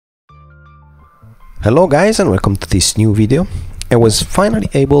Hello guys, and welcome to this new video. I was finally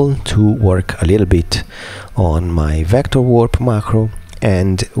able to work a little bit on my VectorWarp macro,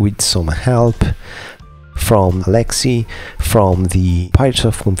 and with some help from Alexi from the Pirates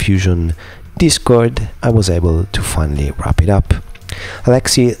of Confusion Discord, I was able to finally wrap it up.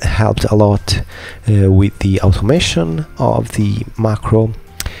 Alexi helped a lot with the automation of the macro.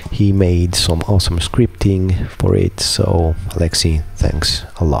 He made some awesome scripting for it, so Alexi, thanks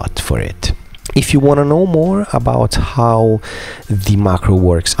a lot for it. If you want to know more about how the macro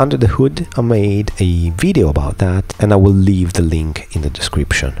works under the hood, I made a video about that, and I will leave the link in the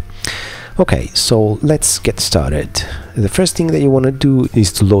description. Okay, so let's get started. The first thing that you want to do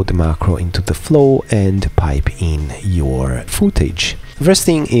is to load the macro into the flow and pipe in your footage. The first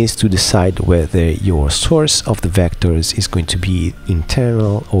thing is to decide whether your source of the vectors is going to be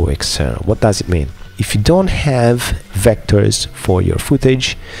internal or external. What does it mean? If you don't have vectors for your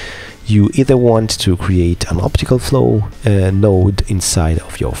footage, you either want to create an optical flow node inside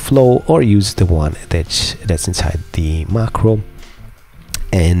of your flow, or use the one that's inside the macro,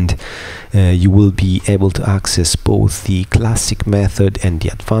 and you will be able to access both the classic method and the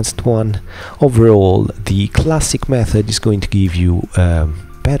advanced one. Overall, the classic method is going to give you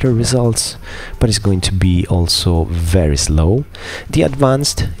better results, but it's going to be also very slow. The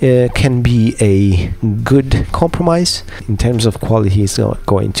advanced can be a good compromise. In terms of quality, it's not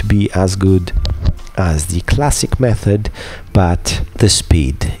going to be as good as the classic method, but the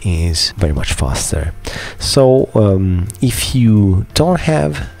speed is very much faster. So if you don't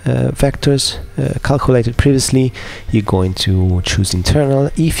have vectors calculated previously, you're going to choose internal.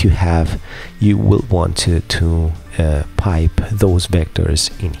 If you have, you will want to pipe those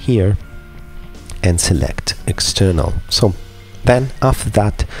vectors in here and select external. So then after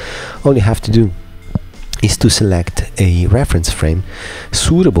that, all you have to do is to select a reference frame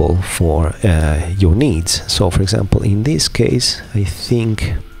suitable for your needs. So for example, in this case, I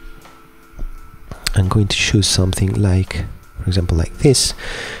think I'm going to choose something like, for example, like this,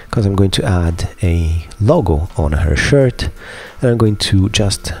 because I'm going to add a logo on her shirt, and I'm going to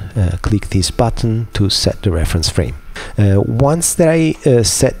just click this button to set the reference frame. Once that I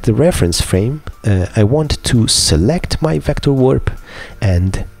set the reference frame, I want to select my VectorWarp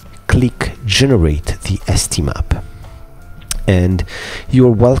and click generate the STMap, and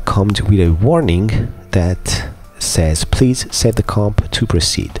you're welcomed with a warning that says please save the comp to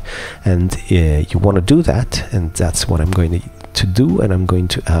proceed, and you want to do that, and that's what I'm going to do. And I'm going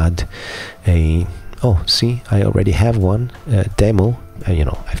to add a see, I already have one demo. You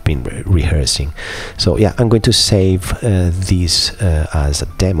know, I've been rehearsing, so yeah, I'm going to save this as a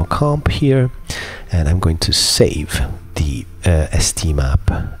demo comp here, and I'm going to save the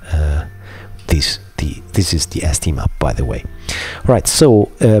STMap. This is the STMap, by the way. Right,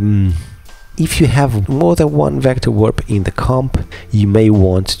 so if you have more than one VectorWarp in the comp, you may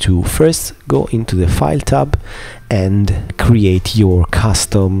want to first go into the File tab and create your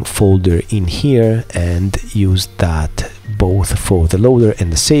custom folder in here, and use that both for the loader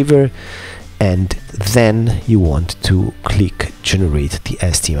and the saver, and then you want to click generate the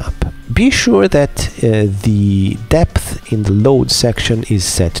STMap. Be sure that the depth in the load section is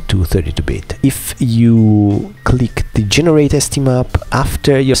set to 32-bit. If you click the generate STMap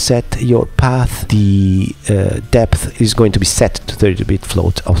after you set your path, the depth is going to be set to 32-bit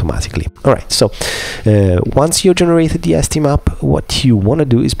float automatically. Alright, so once you generated the STMap, what you want to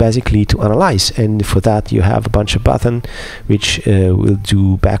do is basically to analyze, and for that you have a bunch of buttons which will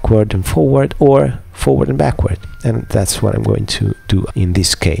do backward and forward, or forward and backward, and that's what I'm going to do in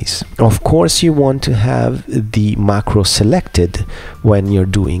this case. Of course, you want to have the macro selected when you're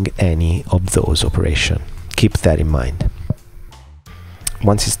doing any of those operations. Keep that in mind.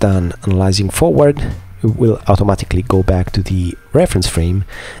 Once it's done analyzing forward, it will automatically go back to the reference frame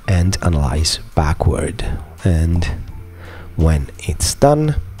and analyze backward, and when it's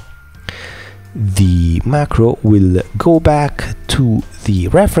done, the macro will go back to the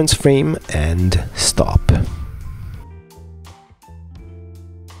reference frame and stop.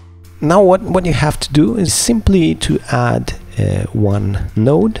 Now what you have to do is simply to add one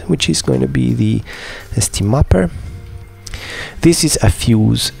node, which is going to be the STMapper. This is a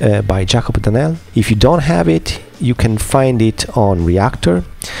fuse by Jacob Daniel. If you don't have it, you can find it on Reactor.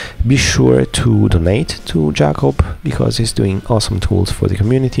 Be sure to donate to Jacob, because he's doing awesome tools for the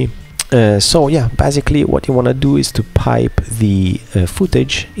community. So yeah, basically what you want to do is to pipe the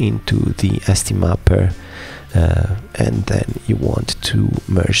footage into the STMapper, and then you want to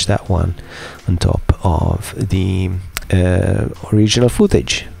merge that one on top of the original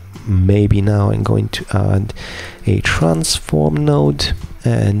footage. Maybe now I'm going to add a transform node,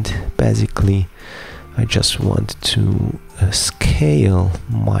 and basically I just want to scale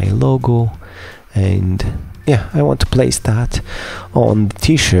my logo, and yeah, I want to place that on the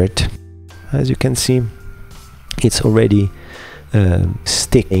t-shirt. As you can see, it's already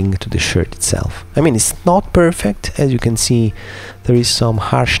sticking to the shirt itself. I mean, it's not perfect. As you can see, there is some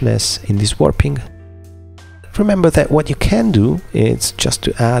harshness in this warping. Remember that what you can do is just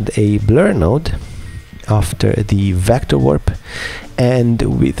to add a blur node after the VectorWarp, and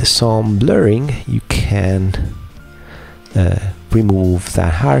with some blurring you can remove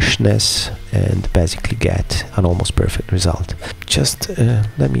that harshness and basically get an almost perfect result. Just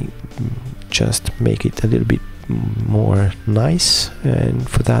let me just make it a little bit more nice, and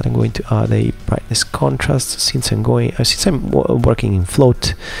for that I'm going to add a brightness contrast. Since I'm working in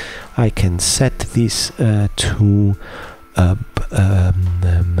float, I can set this to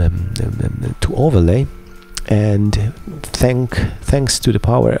overlay, and thanks to the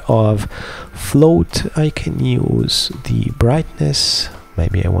power of float, I can use the brightness.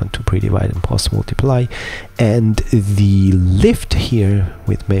 Maybe I want to pre-divide and post-multiply, and the lift here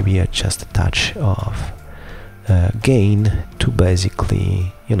with maybe just a touch of gain to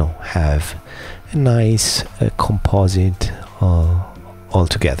basically, you know, have a nice composite all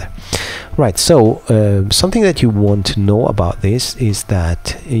together. Right, so something that you want to know about this is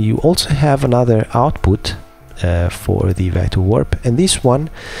that you also have another output for the VectorWarp, and this one,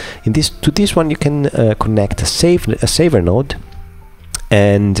 to this one you can connect a saver node,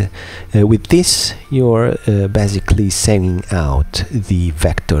 and with this you're basically saving out the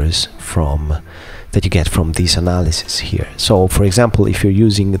vectors that you get from this analysis here. So for example, if you're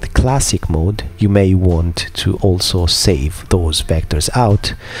using the classic mode, you may want to also save those vectors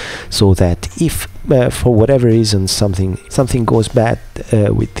out, so that if for whatever reason something goes bad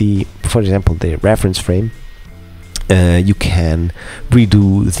with the, for example, the reference frame, you can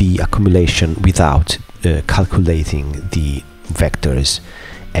redo the accumulation without calculating the vectors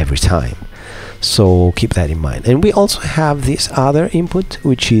every time. So keep that in mind. And we also have this other input,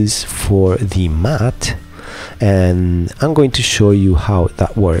 which is for the matte, and I'm going to show you how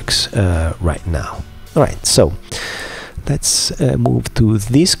that works right now. Alright, so let's move to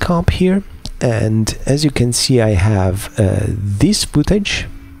this comp here, and as you can see I have this footage,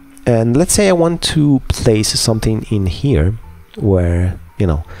 and let's say I want to place something in here where, you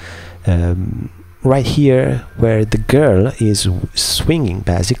know, right here where the girl is swinging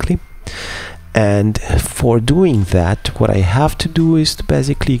basically. And for doing that, what I have to do is to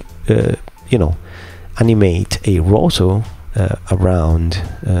basically, you know, animate a rotor around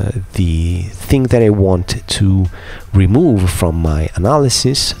the thing that I want to remove from my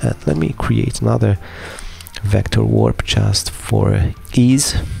analysis. And let me create another VectorWarp just for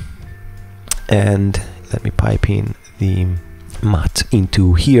ease, and let me pipe in the matte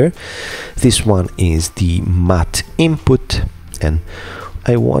into here. This one is the matte input, and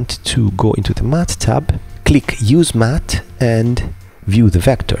I want to go into the matte tab, click use matte, and view the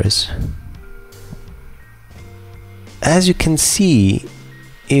vectors. As you can see,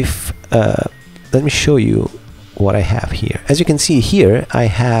 if let me show you what I have here. As you can see here, I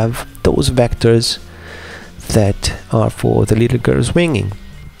have those vectors that are for the little girl swinging.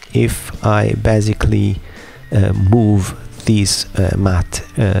 If I basically move this matte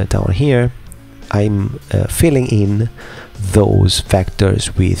down here, I'm filling in those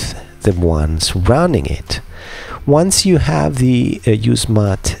vectors with the ones surrounding it. Once you have the use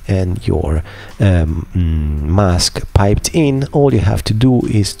matte and your mask piped in, all you have to do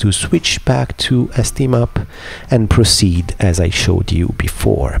is to switch back to STMap and proceed as I showed you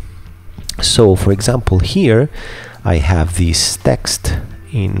before. So for example, here I have this text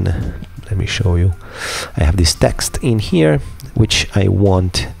in, let me show you, I have this text in here which I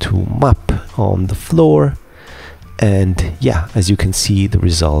want to map on the floor, and yeah, as you can see, the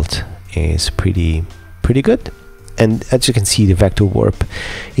result is pretty good. And as you can see, the VectorWarp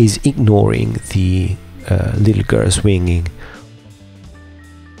is ignoring the little girl swinging.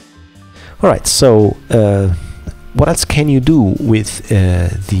 Alright, so what else can you do with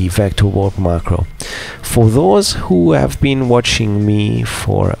the VectorWarp macro? For those who have been watching me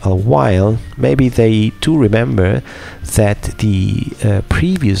for a while, maybe they do remember that the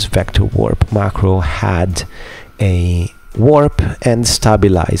previous VectorWarp macro had a warp and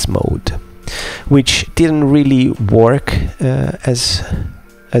stabilize mode, which didn't really work as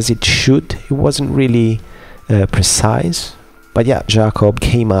it should. It wasn't really precise. But yeah, Jacob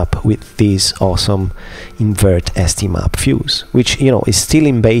came up with this awesome inverseSTMap fuse, which, you know, is still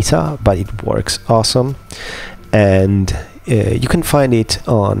in beta, but it works awesome. And you can find it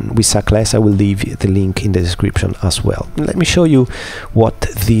on Wisaclass. I will leave the link in the description as well. Let me show you what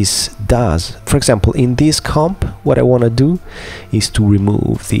this does. For example, in this comp, what I want to do is to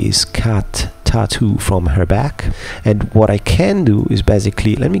remove this cat tattoo from her back, and what I can do is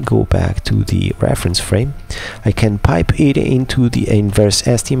basically, let me go back to the reference frame. I can pipe it into the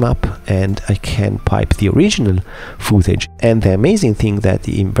inverseSTMap, and I can pipe the original footage. And the amazing thing that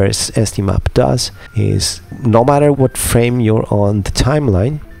the inverseSTMap does is, no matter what frame you're on the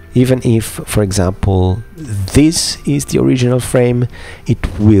timeline, even if, for example, this is the original frame,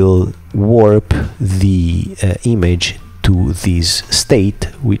 it will warp the image to this state,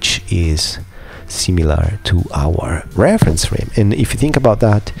 which is similar to our reference frame. And if you think about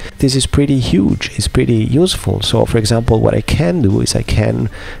that, this is pretty huge, it's pretty useful. So for example, what I can do is I can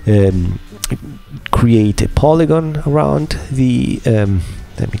create a polygon around the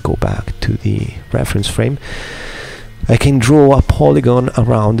let me go back to the reference frame. I can draw a polygon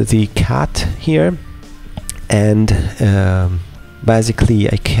around the cat here, and basically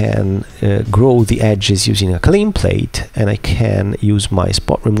I can grow the edges using a clean plate, and I can use my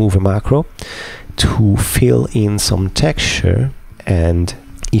spot remover macro to fill in some texture. And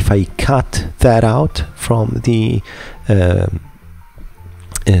if I cut that out from the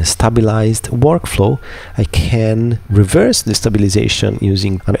stabilized workflow, I can reverse the stabilization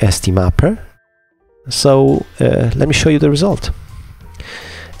using an STMapper. So let me show you the result.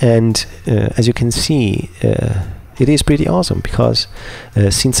 And as you can see, it is pretty awesome, because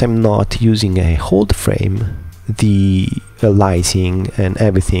since I'm not using a hold frame, the lighting and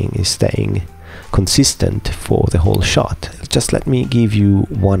everything is staying consistent for the whole shot. Just let me give you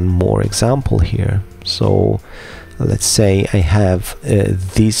one more example here. So let's say I have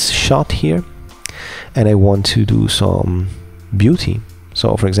this shot here, and I want to do some beauty.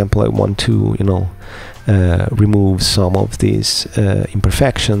 So for example, I want to, you know, remove some of these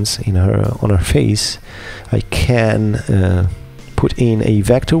imperfections in on her face. I can put in a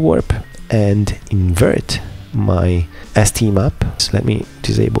VectorWarp and invert my STMap. So let me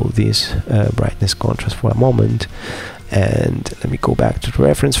disable this brightness contrast for a moment, and let me go back to the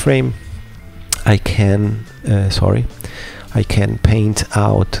reference frame. I can I can paint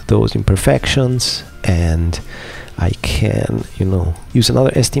out those imperfections, and I can, you know, use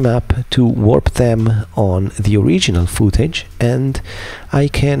another STMap to warp them on the original footage, and I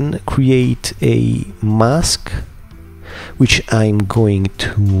can create a mask which I'm going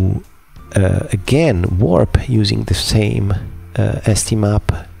to again warp using the same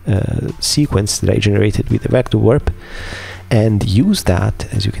STMap sequence that I generated with the VectorWarp, and use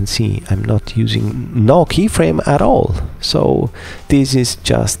that. As you can see, I'm not using no keyframe at all. So this is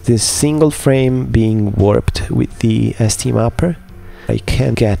just this single frame being warped with the STMapper. I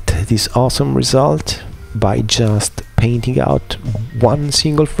can get this awesome result by just painting out one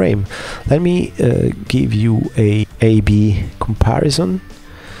single frame. Let me give you a A/B comparison,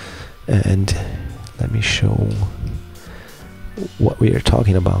 and let me show what we are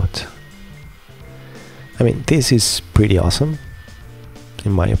talking about. I mean, this is pretty awesome,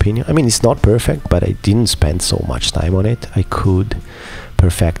 in my opinion. I mean, it's not perfect, but I didn't spend so much time on it. I could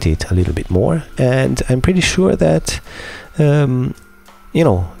perfect it a little bit more, and I'm pretty sure that, you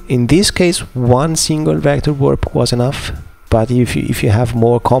know, in this case, one single vector warp was enough. But if you have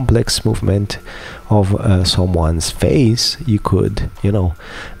more complex movement of someone's face, you could, you know,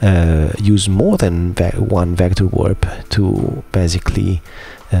 use more than one vector warp to basically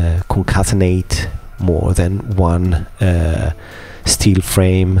concatenate more than one steel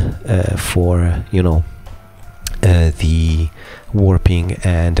frame for, you know, the warping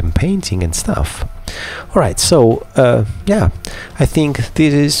and painting and stuff. Alright, so yeah, I think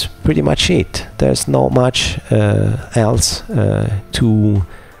this is pretty much it. There's not much else to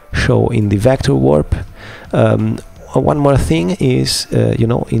show in the VectorWarp. One more thing is, you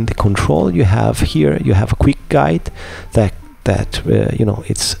know, in the control you have here, you have a quick guide that you know,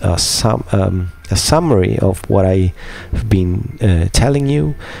 it's a summary of what I've been telling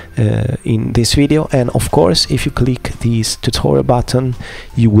you in this video. And of course, if you click this tutorial button,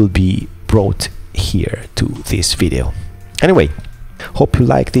 you will be brought here to this video. Anyway, hope you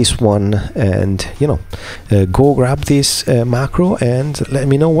like this one, and you know, go grab this macro and let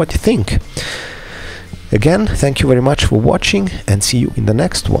me know what you think. Again, thank you very much for watching, and see you in the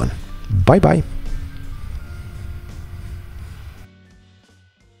next one. Bye bye.